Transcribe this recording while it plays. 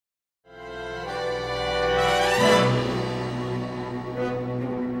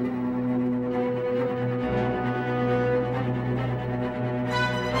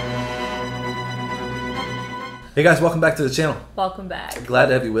Hey guys, welcome back to the channel. Welcome back. Glad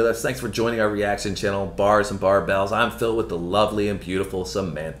to have you with us. Thanks for joining our reaction channel, Bars and Barbells. I'm Phil with the lovely and beautiful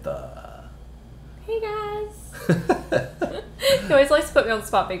Samantha. Hey guys. You always like to put me on the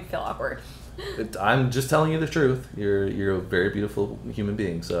spot, make me feel awkward. I'm just telling you the truth. You're a very beautiful human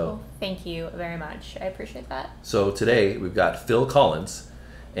being. So Well, thank you very much. I appreciate that. So today we've got Phil Collins,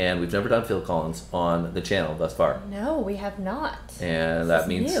 and we've never done Phil Collins on the channel thus far. No, we have not. And This that is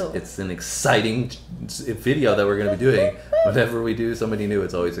means new. it's an exciting video that we're going to be doing. Whenever we do somebody new,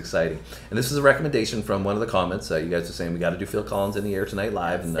 it's always exciting. And this is a recommendation from one of the comments. You guys are saying we got to do Phil Collins in the air tonight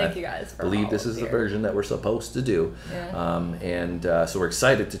live. And Thank I you guys for believe all this of is the your- version that we're supposed to do. Yeah. So we're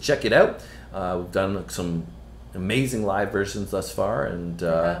excited to check it out. We've done some amazing live versions thus far, and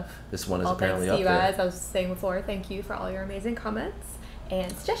this one is Well, apparently thanks up to you there. guys. I was saying before, thank you for all your amazing comments and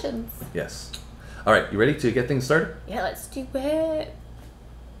suggestions. Yes. All right, you ready to get things started? Yeah, let's do it.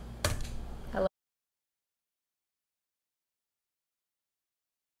 Hello.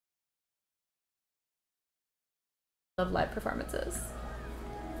 Love live performances.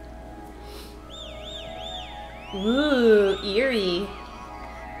 Ooh, eerie.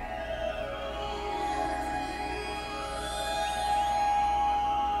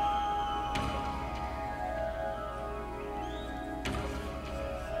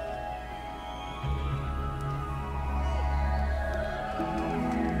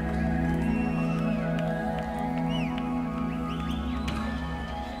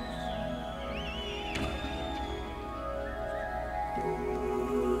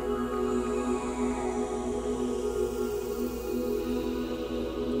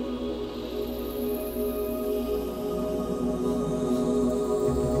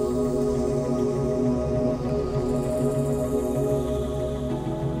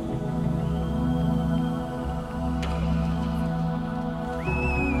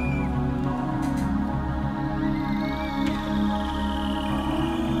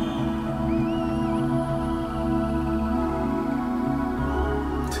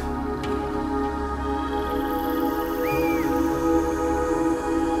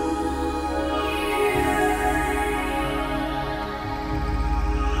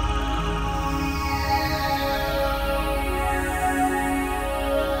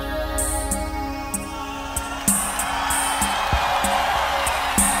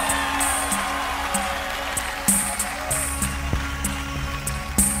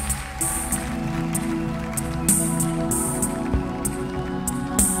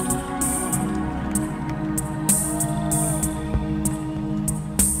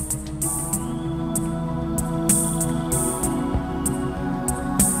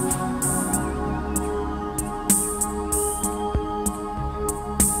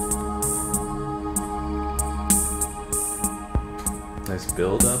 Nice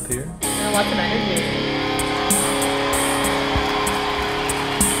build up here. And lots of energy.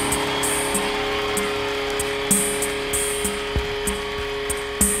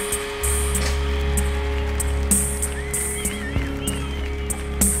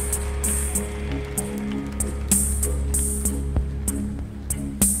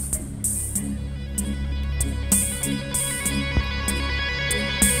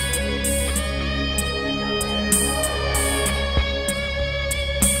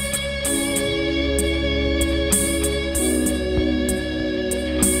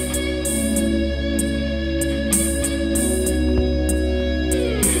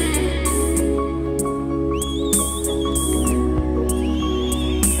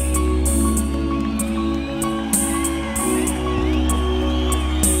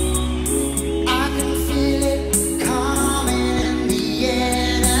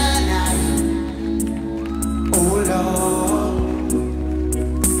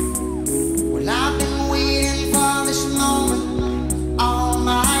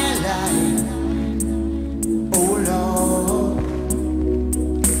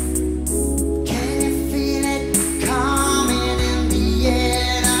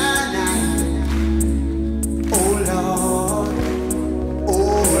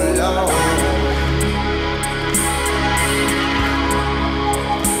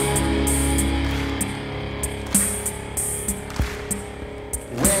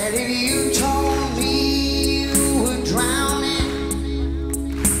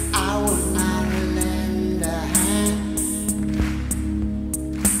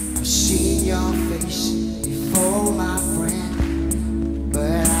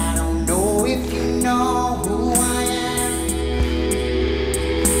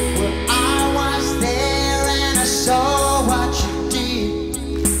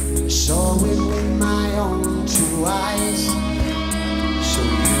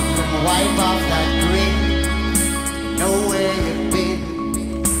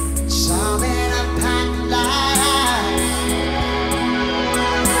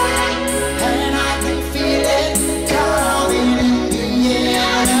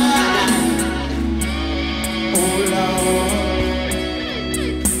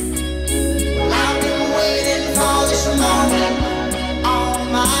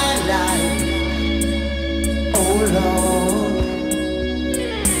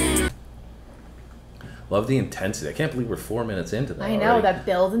 love the intensity. I can't believe we're 4 minutes into that. I know, already. that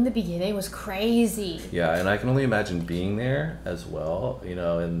build in the beginning was crazy. Yeah, and I can only imagine being there as well, you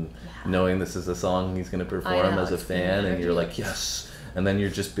know, and knowing this is a song he's going to perform know, as a it's the fan, and you're energy. like, yes. And then you're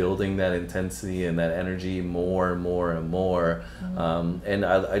just building that intensity and that energy more and more and more. And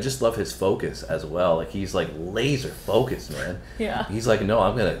I just love his focus as well. Like, he's like laser focused, man. Yeah. He's like, no,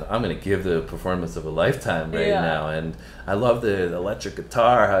 I'm gonna give the performance of a lifetime right Yeah. now. And I love the electric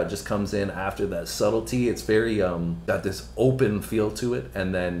guitar, how it just comes in after that subtlety. It's very got this open feel to it,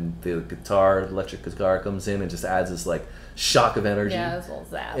 and then the electric guitar comes in and just adds this like shock of energy. Yeah, it was a little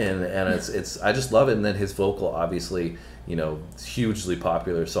zap. And it's I just love it. And then his vocal, obviously, you know, hugely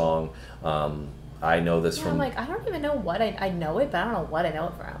popular song. I know this Yeah, from I'm like, I don't even know what I know it, but I don't know what I know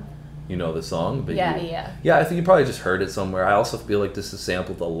it from. you know the song, but Yeah. yeah. I think you probably just heard it somewhere. I also feel like this is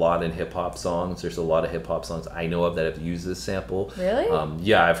sampled a lot in hip hop songs. There's a lot of hip hop songs I know of that have used this sample. Really?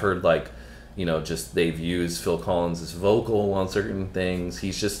 Yeah, I've heard like, you know, just they've used Phil Collins' vocal on certain things.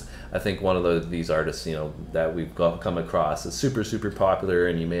 He's just, I think, one of these artists, you know, that we've come across is super, super popular,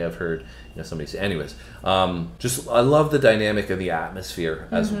 and you may have heard, you know, somebody say. Anyways, just I love the dynamic of the atmosphere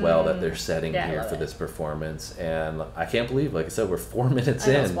as well that they're setting Yeah, I here love for it. this performance, and I can't believe, like I said, we're 4 minutes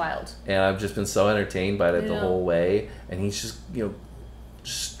I know, in, it's wild. and I've just been so entertained by it the Yeah. whole way, and he's just, you know,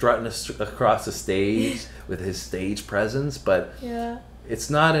 strutting across the stage with his stage presence, but Yeah. it's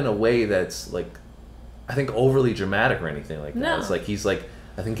not in a way that's like, I think, overly dramatic or anything like that. No. It's like he's like,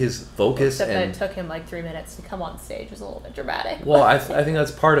 I think his focus Except that and it took him like 3 minutes to come on stage. It was a little bit dramatic. well, I think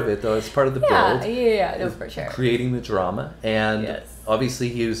that's part of it though. It's part of the build, Yeah, no, for sure. creating the drama, and Yes. obviously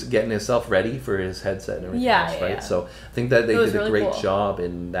he was getting himself ready for his headset and everything Yeah, else, yeah, right? yeah. So I think that they It was did a really great cool. job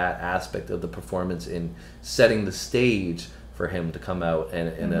in that aspect of the performance in setting the stage for him to come out and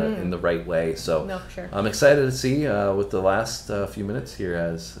in the right way. So No, for sure. I'm excited to see what the last few minutes here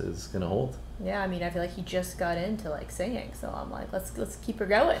is going to hold. Yeah, I mean, I feel like he just got into like singing, so I'm like, let's keep her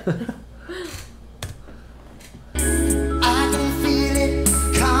going. I can feel it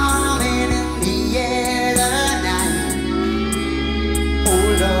coming in the air tonight. Oh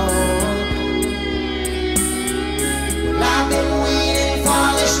Lord, well, I've been waiting for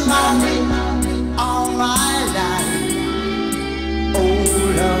this moment all my life. Oh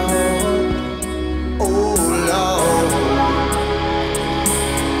Lord, oh Lord.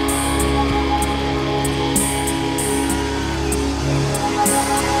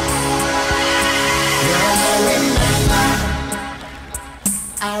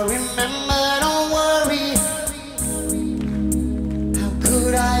 I remember, don't worry. How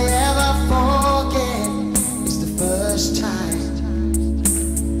could I ever forget? It's the first time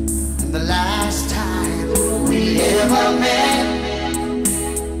and the last time we ever met.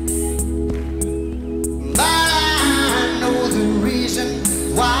 But I know the reason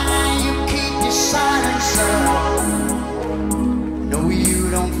why you keep your silence up. No, you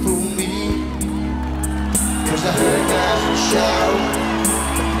don't fool me, 'cause I heard doesn't show.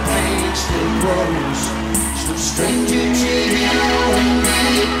 Pain still grows, still stranger to you and me.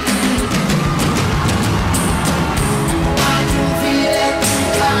 I can feel it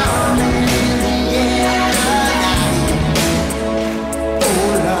coming in the air tonight. Oh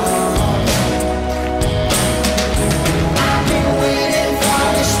Lord, I've been waiting for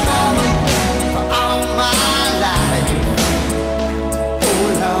this moment for all my life. Oh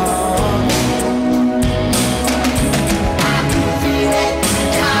Lord, I can feel it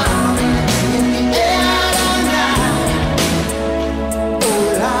coming in the air tonight. Oh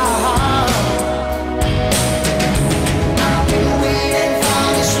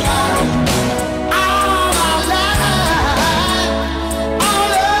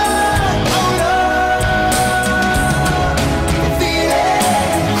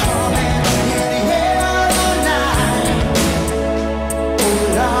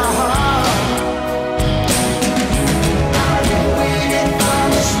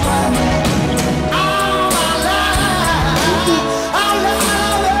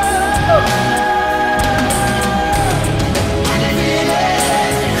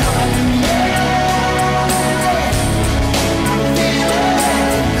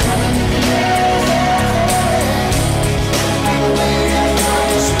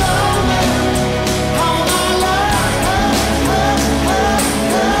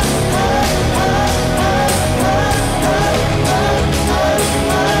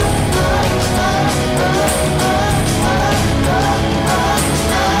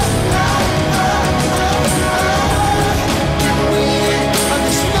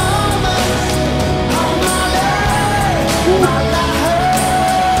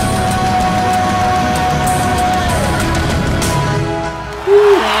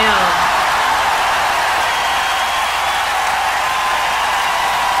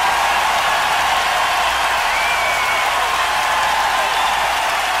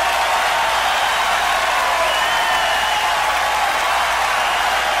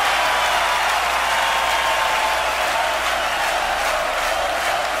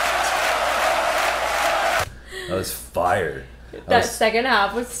That was fire. That second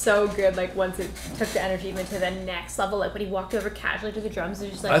half was so good. Like once it took the energy even to the next level, like when he walked over casually to the drums, it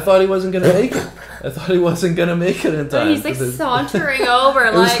was just like I thought he wasn't gonna make it. I thought he wasn't gonna make it in time. he's like sauntering over,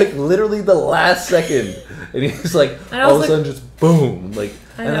 It was like literally the last second, and he's like And I all of was a sudden just boom, like,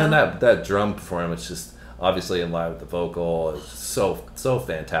 I and then know. that drum performance just obviously in line with the vocal is so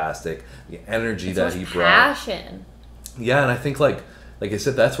fantastic. The energy so that much he brought, passion. yeah, and I think like I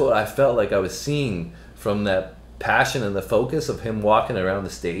said, that's what I felt like I was seeing from that passion and the focus of him walking around the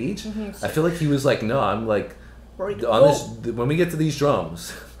stage. I feel like he was like, no, I'm like on this when we get to these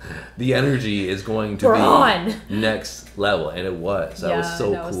drums. The energy is going to We're be on. next level, and it was. That was Yeah,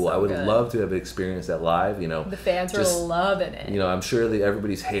 so that was cool. so I would good. love to have experienced that live. You know, The fans were just, loving it. you know, I'm sure that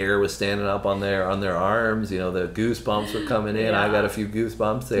everybody's hair was standing up on their arms. You know, the goosebumps were coming in. I Yeah. got a few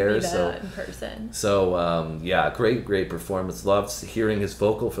goosebumps To there. be So that in person. so yeah, great performance. Loved hearing his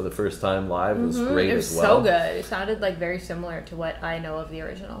vocal for the first time live. It was great It was as well. so good. It sounded like very similar to what I know of the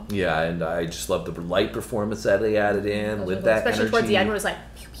original. Yeah, and I just loved the light performance that they added in Those with were- that especially energy. towards the end, where it was like.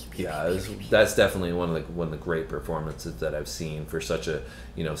 Yeah, that's definitely one of the great performances that I've seen for such a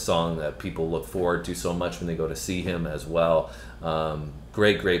song that people look forward to so much when they go to see him as well.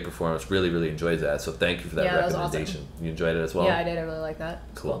 Great performance. Really enjoyed that. So thank you for that Yeah, that was recommendation. You enjoyed it as well. Yeah, I did. I really like that.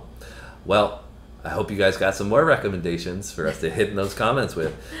 It's Cool. Well, I hope you guys got some more recommendations for us to hit in those comments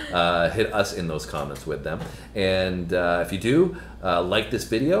with. Hit us in those comments with them. And if you do like this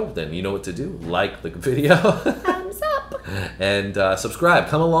video, then you know what to do. Like the video. Thumbs up. And subscribe.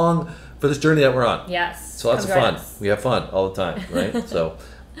 Come along for this journey that we're on. Yes. It's lots of Come join fun. us. We have fun all the time, right? So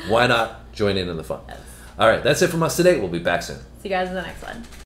why not join in the fun? Yes. All right, that's it from us today. We'll be back soon. See you guys in the next one.